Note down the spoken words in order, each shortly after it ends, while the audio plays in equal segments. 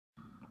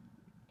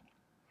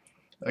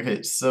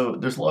Okay, so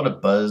there's a lot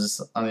of buzz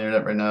on the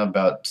internet right now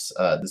about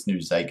this new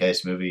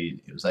Zeitgeist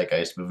movie,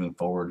 Zeitgeist moving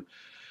forward.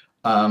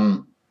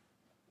 Um,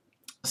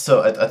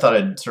 so I thought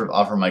I'd sort of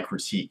offer my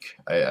critique.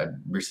 I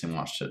recently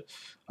watched it.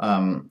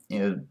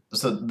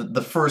 So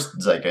the first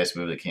Zeitgeist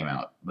movie that came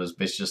out was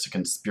basically just a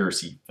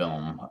conspiracy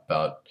film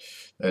about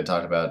it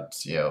talked about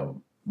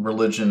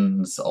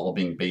religions all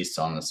being based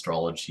on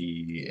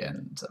astrology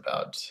and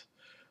about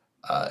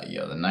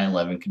the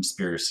 9/11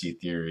 conspiracy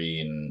theory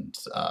and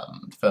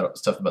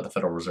stuff about the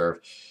Federal Reserve.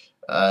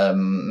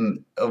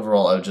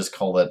 Overall, I would just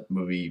call that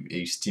movie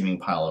a steaming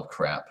pile of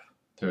crap.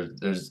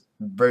 There's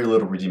very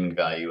little redeeming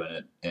value in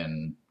it,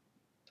 and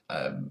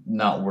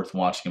not worth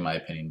watching in my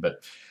opinion.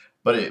 But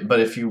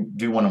if you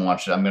do want to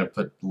watch it, I'm going to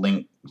put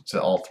link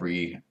to all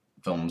three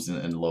films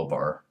in the low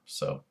bar,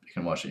 so you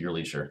can watch at your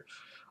leisure.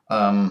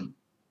 Um,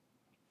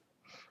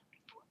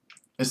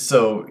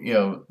 so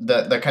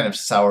that kind of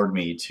soured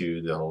me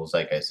to the whole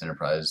Zeitgeist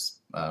enterprise.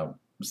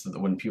 So that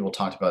when people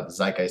talked about the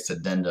Zeitgeist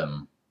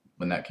addendum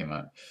when that came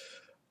out,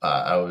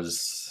 I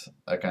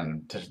kind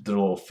of did a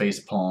little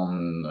face palm.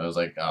 And I was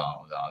like,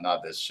 oh no,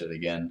 not this shit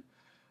again.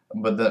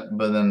 But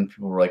then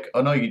people were like,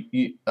 oh no,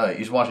 you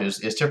should watch it.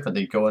 It's different.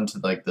 They go into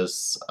like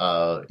this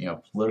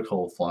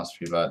political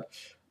philosophy about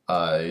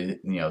the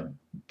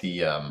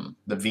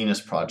Venus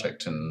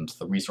Project and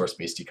the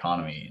resource-based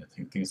economy,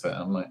 things like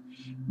that. I'm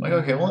like,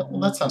 okay, well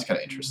that sounds kind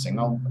of interesting.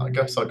 I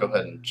guess I'll go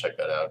ahead and check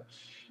that out.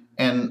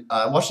 And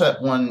I watched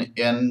that one,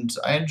 and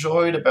I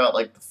enjoyed about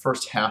like the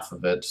first half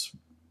of it.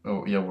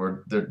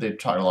 Where they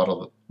talk about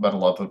a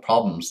lot of the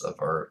problems of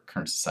our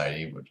current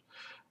society,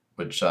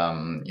 which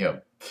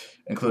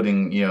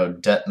including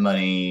debt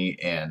money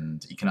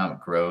and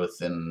economic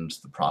growth and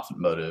the profit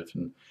motive,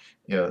 and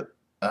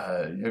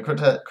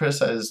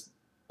criticize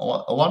a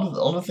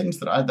lot of things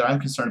that I'm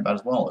concerned about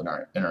as well in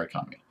our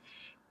economy.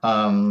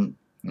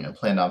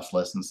 Planned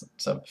obsolescence and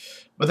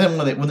stuff. But then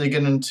when they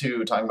get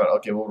into talking about,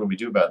 okay, what do we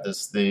do about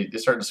this? They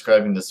start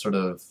describing this sort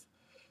of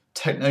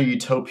techno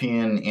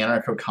utopian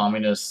anarcho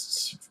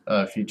communist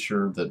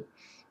future that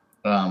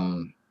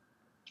um,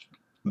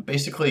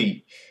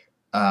 basically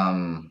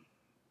um,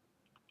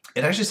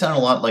 it actually sounded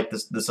a lot like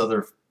this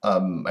other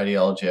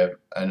ideology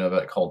I know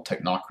about called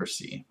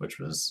technocracy, which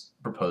was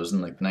proposed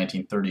in like the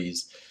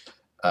 1930s,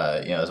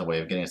 as a way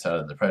of getting us out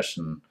of the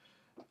depression.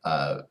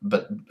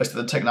 But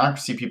the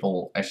technocracy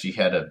people actually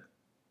had a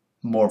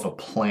more of a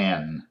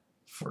plan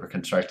for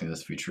constructing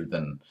this future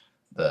than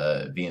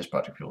the Venus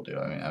Project people do.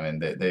 I mean,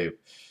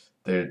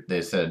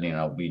 they said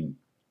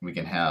we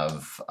can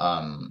have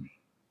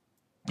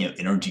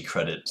energy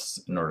credits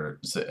in order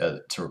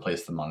to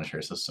replace the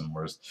monetary system,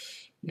 whereas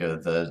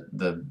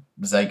the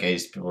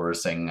Zeitgeist people were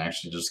saying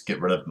actually just get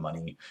rid of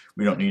money.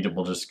 We don't need it.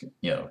 We'll just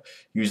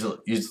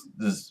use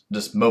this,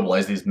 just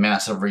mobilize these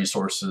massive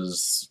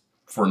resources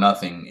for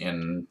nothing,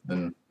 and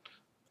then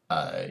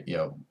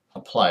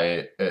apply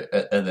it,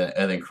 and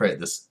then create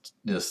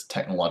this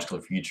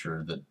technological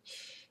future that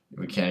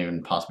we can't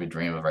even possibly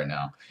dream of right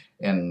now.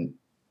 And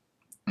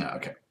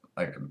okay,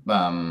 like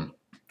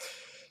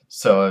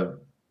so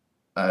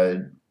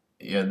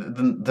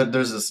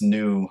there's this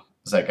new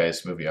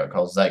Zeitgeist movie out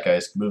called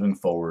Zeitgeist Moving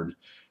Forward.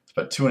 It's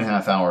about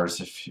 2.5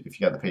 hours if you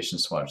got the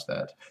patience to watch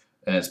that.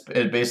 And it's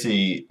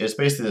basically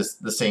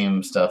the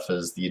same stuff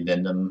as the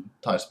addendum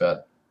talks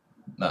about,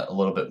 a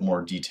little bit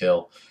more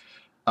detail.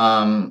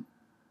 Um,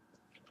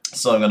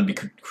 so I'm going to be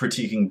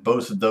critiquing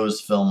both of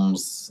those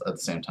films at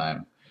the same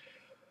time.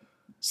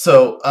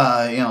 So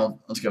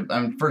let's go.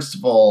 First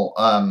of all,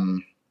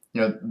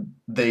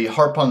 they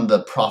harp on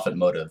the profit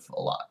motive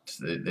a lot.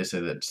 They say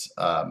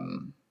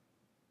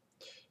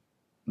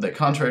that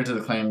contrary to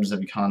the claims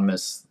of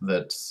economists,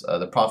 that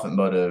the profit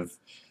motive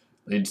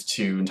leads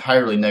to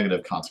entirely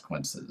negative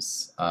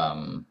consequences.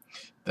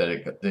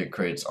 That it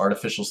creates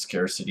artificial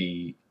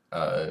scarcity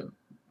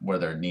where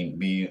there needn't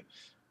be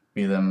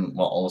them,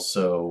 while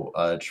also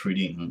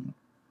treating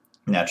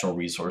natural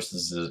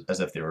resources as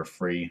if they were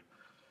free.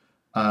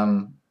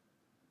 Um,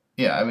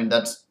 yeah, I mean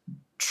that's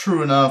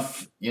true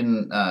enough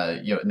in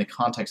the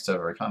context of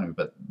our economy,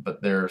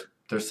 but they're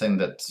saying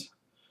that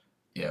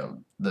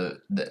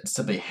the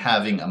simply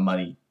having a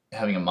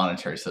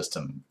monetary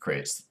system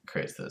creates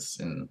this,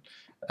 and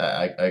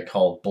I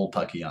call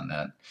bullpucky on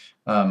that.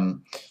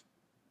 Um,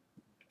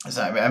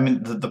 so I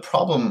mean the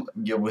problem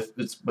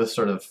with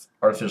sort of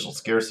artificial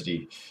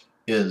scarcity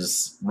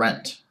is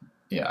rent.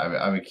 Yeah,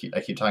 I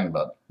keep talking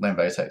about land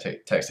value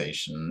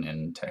taxation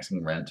and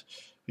taxing rent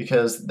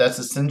because that's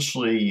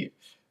essentially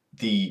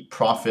the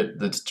profit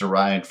that's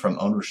derived from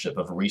ownership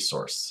of a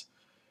resource.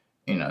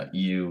 You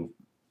know,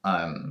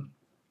 um,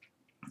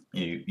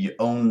 you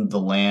own the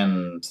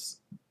land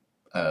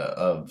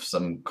of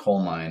some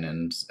coal mine,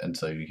 and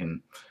so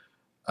you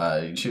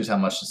choose how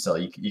much to sell.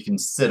 You can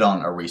sit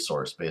on a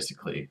resource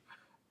basically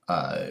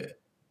uh,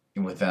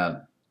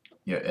 without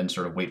and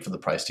sort of wait for the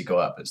price to go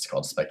up. It's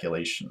called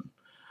speculation.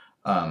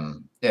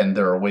 And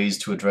there are ways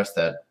to address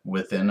that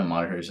within a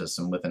monetary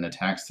system, within a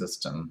tax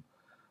system,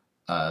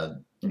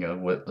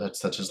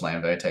 such as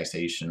land value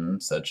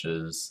taxation, such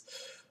as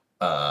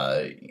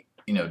uh,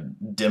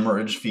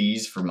 demurrage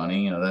fees for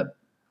money, that,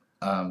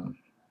 um,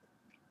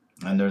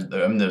 and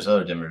there's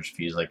other demurrage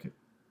fees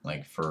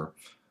like for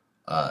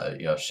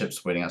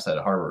ships waiting outside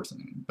of harbor or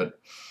something. But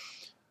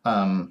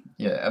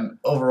yeah,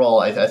 overall,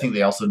 I think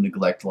they also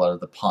neglect a lot of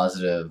the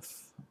positive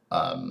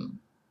um,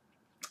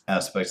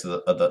 aspects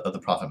of the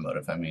profit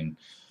motive. I mean,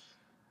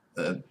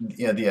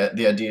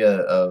 the idea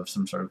of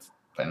some sort of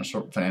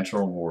financial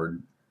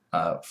reward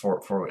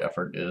for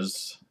effort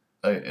is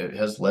it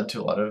has led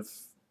to a lot of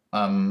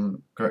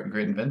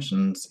great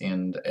inventions,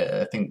 and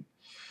I think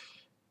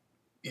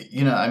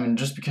I mean,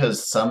 just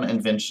because some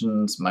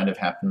inventions might have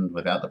happened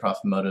without the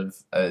profit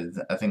motive,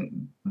 I think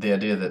the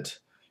idea that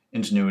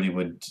ingenuity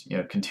would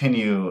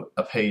continue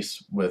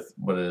apace with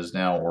what it is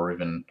now, or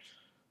even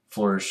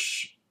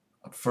flourish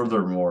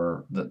further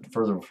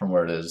from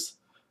where it is,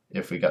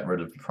 if we got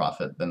rid of the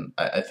profit, then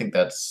I think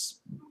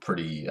that's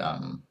pretty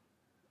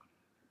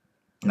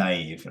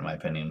naive, in my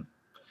opinion.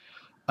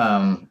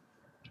 Um,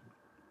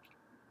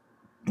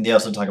 they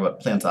also talk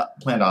about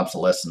planned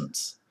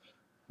obsolescence,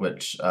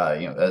 which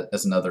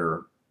as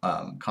another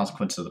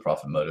consequence of the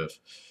profit motive.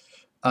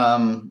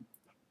 Um,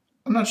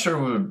 I'm not sure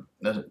we would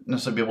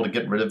necessarily be able to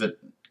get rid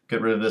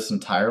of this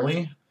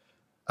entirely.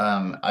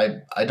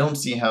 I don't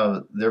see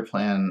how their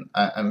plan.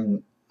 I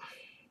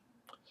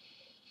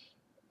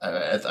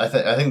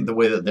think the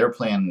way that their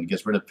plan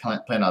gets rid of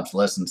planned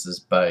obsolescence is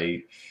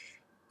by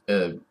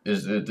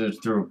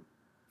through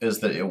is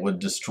that it would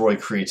destroy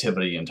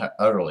creativity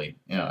utterly.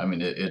 I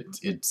mean,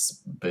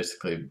 it's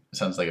basically, it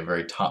sounds like a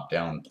very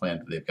top-down plan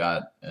that they've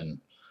got, and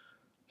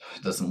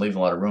it doesn't leave a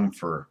lot of room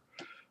for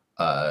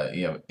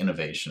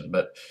innovation.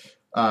 But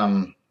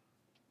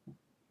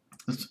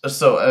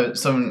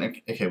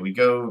okay, we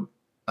go.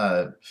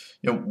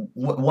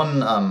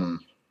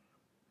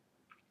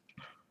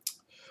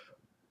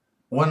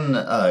 One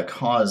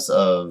cause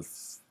of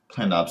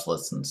planned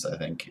obsolescence, I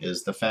think,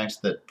 is the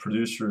fact that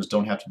producers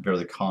don't have to bear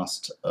the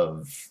cost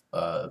of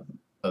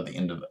the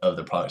end of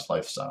their product's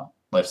life cycle.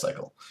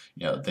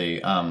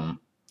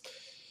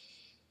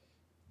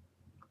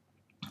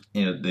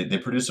 They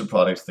produce a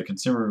product, the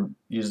consumer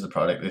uses the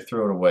product, they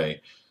throw it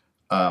away.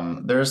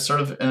 There's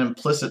sort of an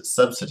implicit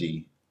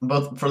subsidy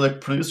both for the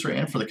producer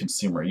and for the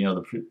consumer.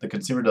 The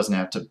consumer doesn't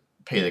have to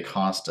pay the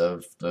cost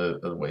of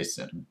the waste,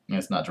 and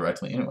it's not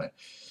directly anyway.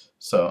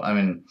 So I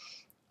mean,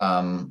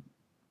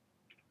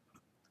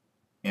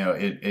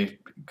 it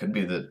could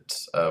be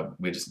that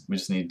we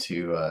just need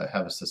to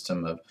have a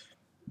system of,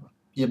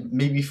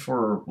 maybe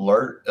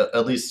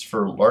at least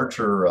for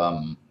larger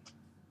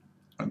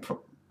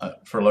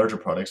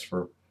products,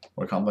 for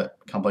more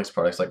complex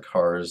products like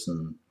cars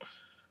and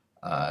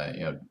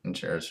and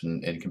chairs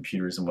and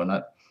computers and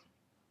whatnot.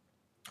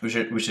 We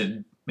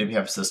should maybe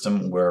have a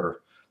system where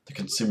the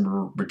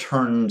consumer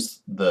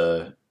returns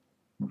the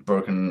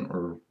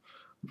broken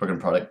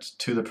product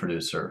to the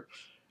producer,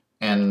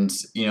 and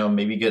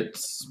maybe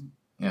gets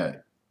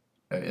and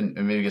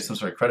maybe get some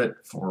sort of credit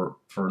for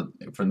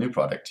the new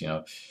product.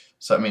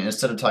 So I mean,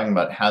 instead of talking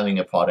about having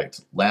a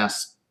product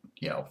last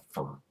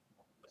for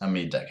how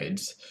many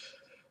decades,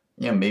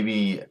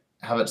 maybe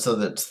have it so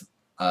that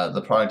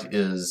the product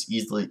is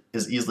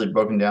easily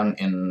broken down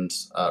and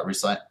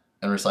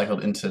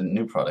recycled into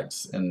new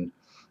products. And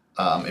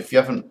if you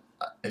haven't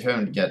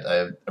yet,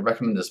 I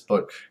recommend this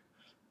book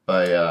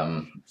by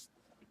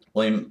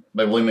William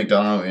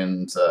McDonough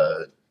and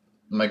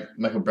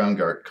Michael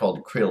Braungart,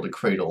 called Cradle to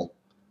Cradle,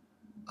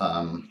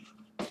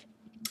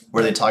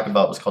 where they talk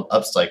about what's called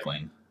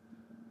upcycling,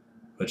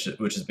 which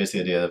is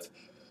basically the idea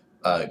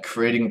of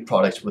creating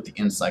products with the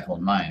end cycle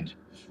in mind.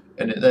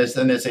 And they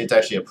say it's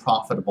actually a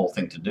profitable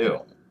thing to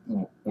do,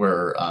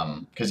 where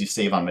because you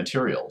save on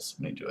materials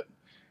when you do it.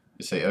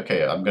 You say,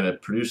 okay, I'm going to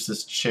produce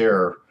this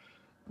chair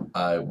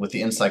with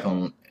the end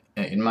cycle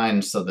in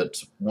mind, so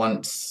that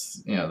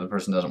once the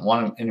person doesn't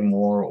want it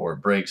anymore or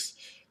it breaks,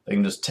 they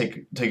can just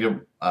take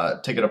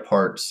it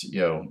apart,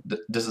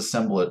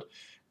 disassemble it,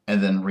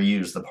 and then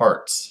reuse the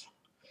parts.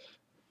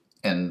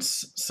 And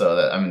so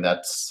that, I mean,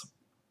 that's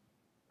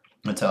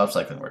how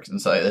upcycling works.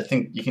 And so I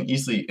think you can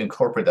easily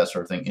incorporate that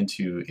sort of thing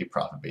into a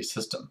profit-based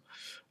system.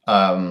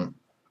 And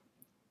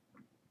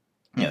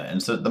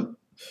so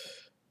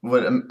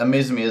what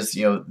amazes me is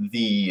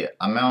the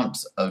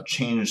amount of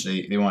change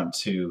they want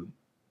to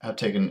have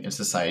taken in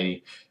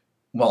society,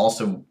 while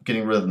also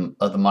getting rid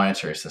of the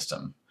monetary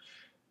system.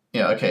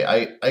 Okay,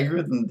 I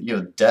agree with them.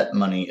 Debt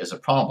money is a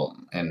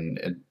problem, and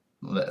it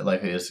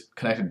likely is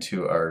connected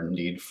to our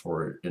need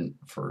for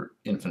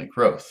infinite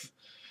growth.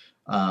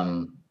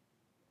 But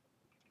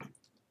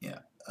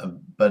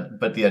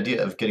the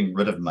idea of getting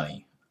rid of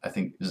money, I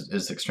think,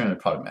 is extremely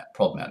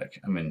problematic.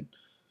 I mean,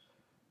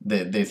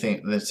 they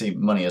see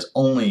money as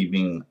only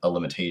being a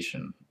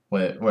limitation,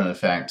 when in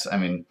fact, I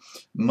mean,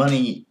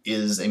 money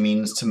is a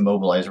means to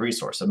mobilize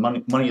resource. And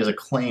money is a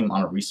claim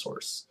on a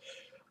resource.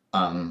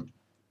 And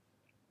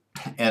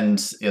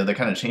the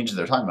kind of changes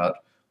they're talking about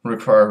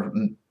require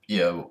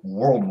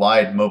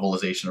worldwide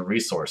mobilization of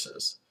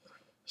resources.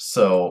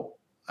 So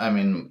I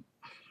mean,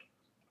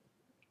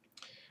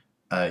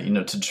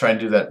 to try and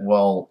do that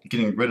while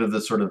getting rid of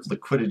the sort of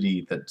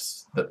liquidity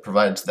that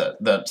provides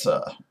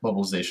that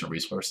mobilization of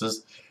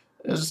resources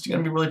is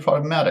going to be really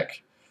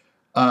problematic.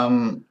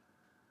 Um,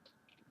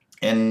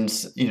 and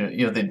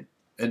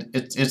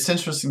it's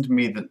interesting to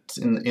me that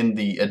in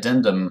the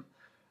addendum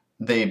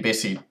they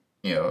basically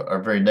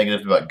are very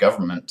negative about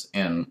government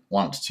and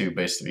want to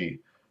basically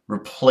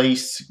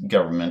replace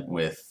government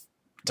with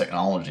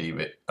technology,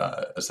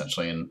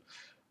 essentially, and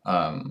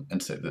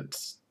say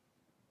that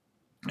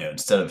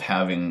instead of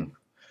having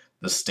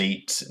the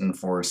state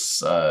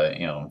enforce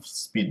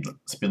speed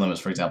limits,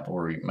 for example,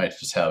 where you might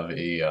just have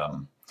a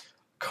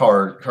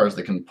cars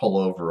that can pull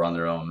over on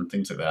their own,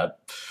 things like that.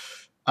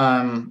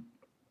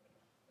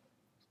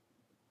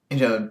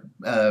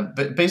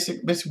 But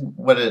basically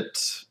what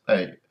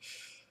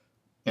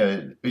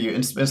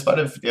in spite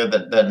of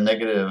that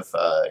negative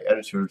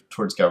attitude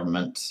towards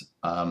government,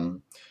 a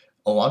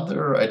lot of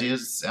their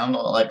ideas sound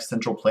like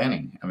central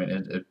planning. I mean,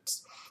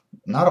 it's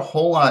not a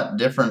whole lot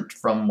different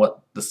from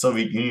what the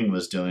Soviet Union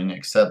was doing,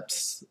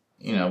 except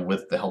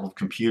with the help of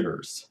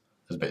computers.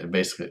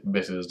 Basically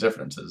the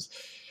differences,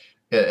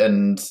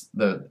 and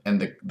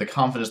the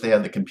confidence they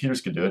had that computers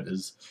could do it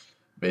is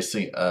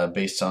basically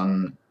based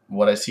on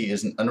what I see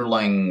is an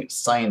underlying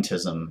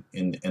scientism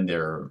in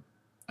their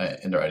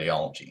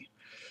ideology.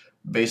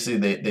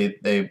 Basically,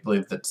 they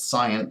believe that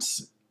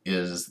science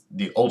is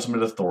the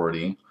ultimate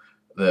authority,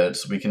 that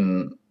we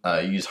can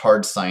use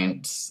hard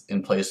science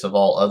in place of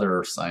all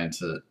other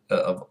sciences,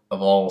 of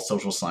all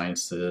social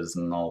sciences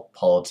and all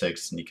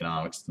politics and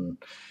economics, and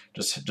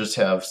just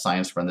have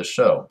science run the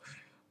show.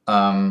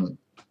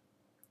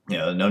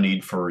 No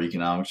need for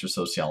economics or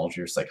sociology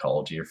or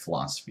psychology or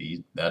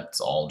philosophy. That's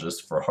all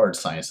just for hard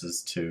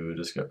sciences to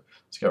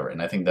discover.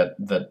 And I think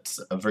that's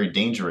a very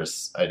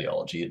dangerous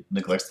ideology. It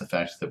neglects the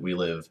fact that we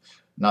live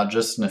not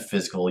just in a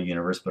physical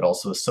universe, but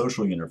also a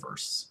social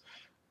universe.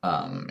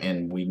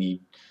 And we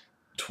need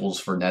tools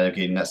for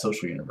navigating that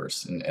social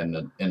universe.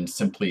 And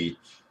simply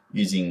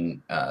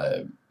using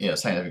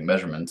scientific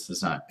measurements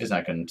is not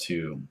going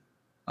to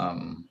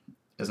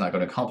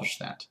accomplish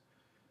that.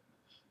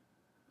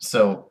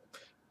 So,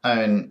 I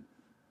mean,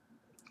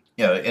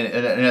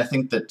 and I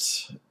think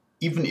that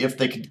even if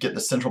they could get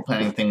the central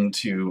planning thing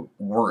to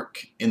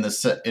work in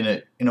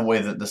a way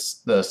that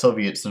the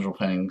Soviet central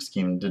planning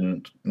scheme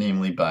didn't,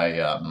 namely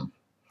by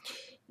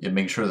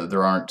making sure that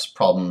there aren't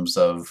problems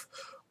of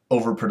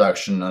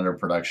overproduction,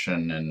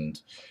 underproduction,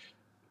 and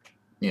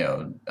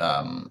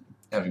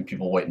having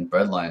people wait in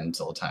bread lines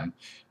all the time.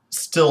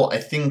 Still, I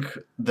think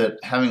that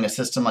having a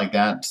system like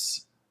that,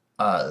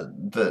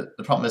 the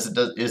problem is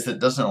it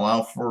doesn't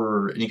allow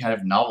for any kind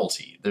of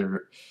novelty.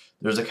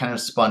 There's a kind of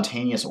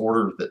spontaneous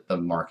order that the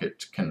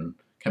market can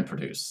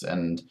produce,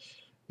 and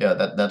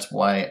that's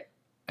why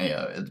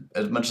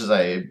as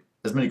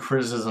many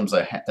criticisms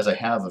as I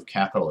have of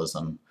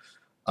capitalism,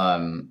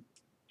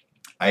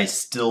 I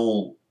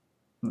still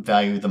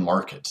value the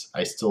market.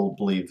 I still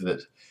believe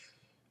that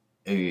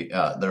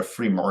the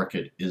free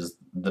market is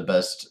the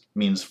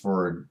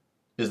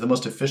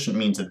most efficient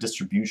means of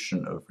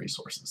distribution of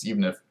resources,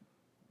 even if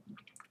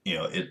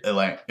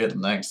it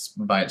lacks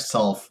by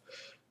itself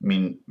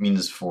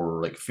means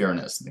for like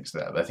fairness and things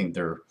like that. But I think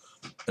there are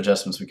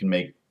adjustments we can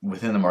make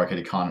within the market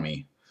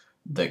economy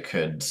that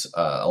could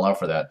allow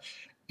for that,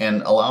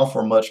 and allow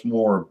for a much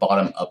more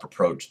bottom-up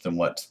approach than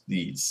what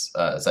these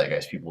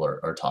Zeitgeist people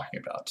are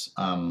talking about.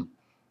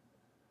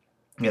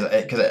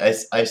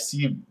 Because I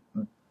see,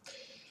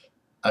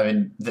 I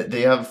mean,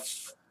 they have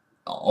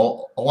a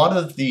lot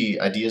of the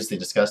ideas they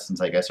discuss in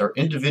Zeitgeist are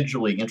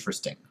individually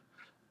interesting,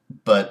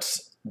 but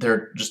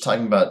they're just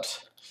talking about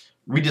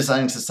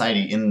redesigning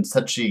society in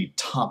such a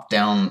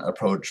top-down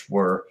approach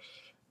where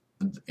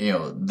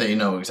they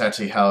know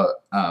exactly how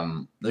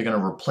they're going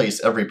to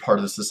replace every part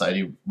of the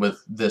society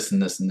with this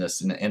and this and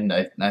this, and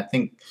I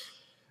think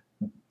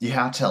you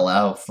have to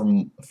allow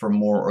for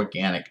more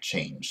organic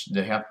change.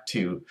 They have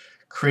to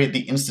create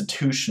the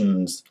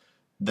institutions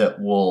that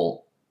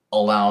will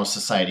allow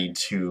society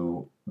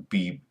to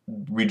be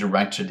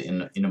redirected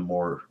in a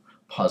more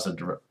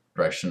positive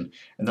direction,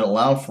 and then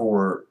allow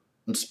for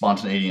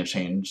spontaneity and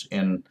change,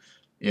 and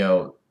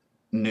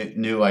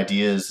new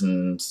ideas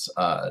and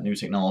new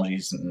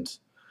technologies and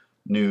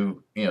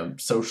new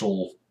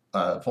social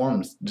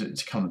forms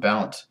to come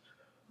about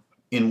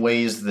in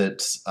ways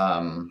that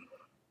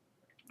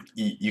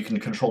you can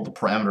control the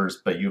parameters,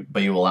 but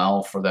you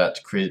allow for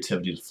that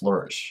creativity to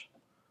flourish.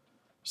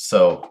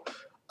 So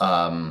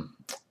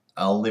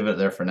I'll leave it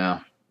there for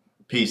now.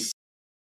 Peace.